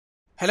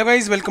Hello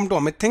guys, welcome to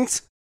Amit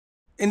Things.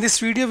 In this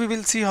video we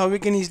will see how we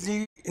can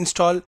easily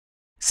install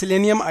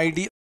Selenium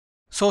IDE.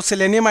 So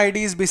Selenium IDE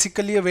is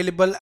basically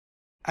available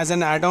as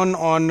an add-on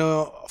on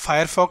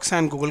Firefox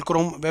and Google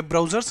Chrome web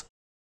browsers.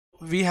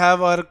 We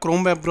have our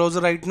Chrome web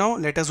browser right now.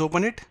 Let us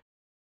open it.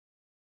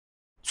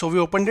 So we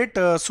opened it.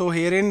 So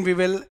herein we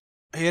will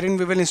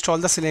install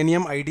the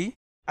Selenium IDE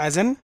as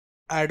an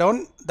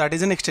add-on, that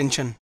is an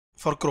extension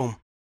for Chrome.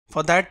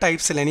 For that,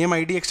 type Selenium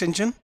IDE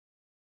extension.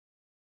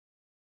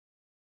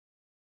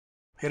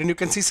 Here you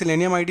can see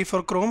Selenium IDE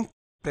for Chrome.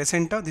 Press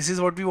enter. This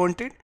is what we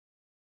wanted.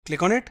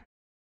 Click on it.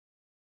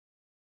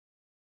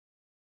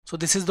 So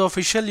this is the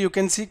official. You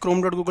can see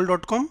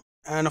chrome.google.com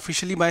and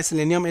officially by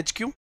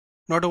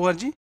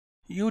seleniumhq.org.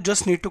 You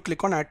just need to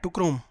click on add to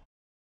Chrome.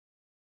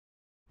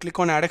 Click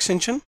on add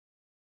extension.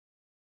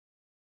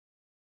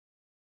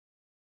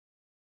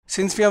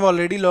 Since we have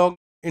already logged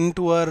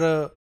into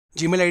our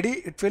Gmail ID,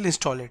 it will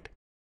install it.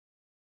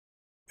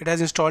 It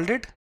has installed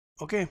it.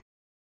 Okay.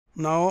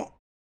 Now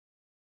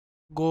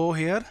go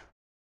here.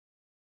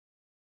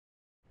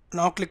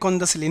 Now click on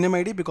the Selenium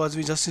ID because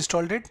we just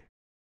installed it.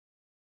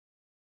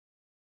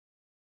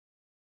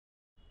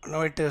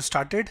 Now it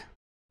started.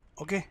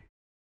 Okay,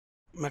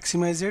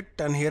 maximize it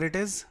and here it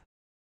is.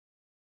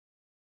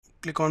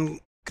 Click on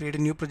create a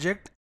new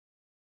project.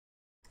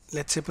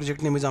 Let's say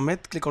project name is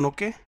Amit. Click on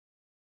OK.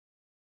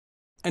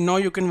 And now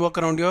you can work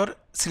around your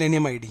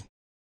Selenium ID.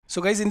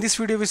 So guys, in this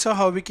video we saw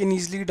how we can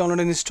easily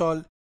download and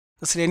install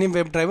the Selenium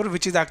WebDriver,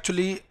 which is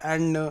actually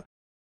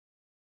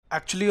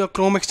a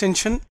Chrome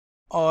extension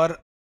or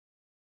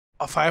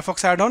a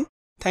Firefox add-on.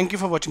 Thank you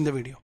for watching the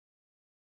video.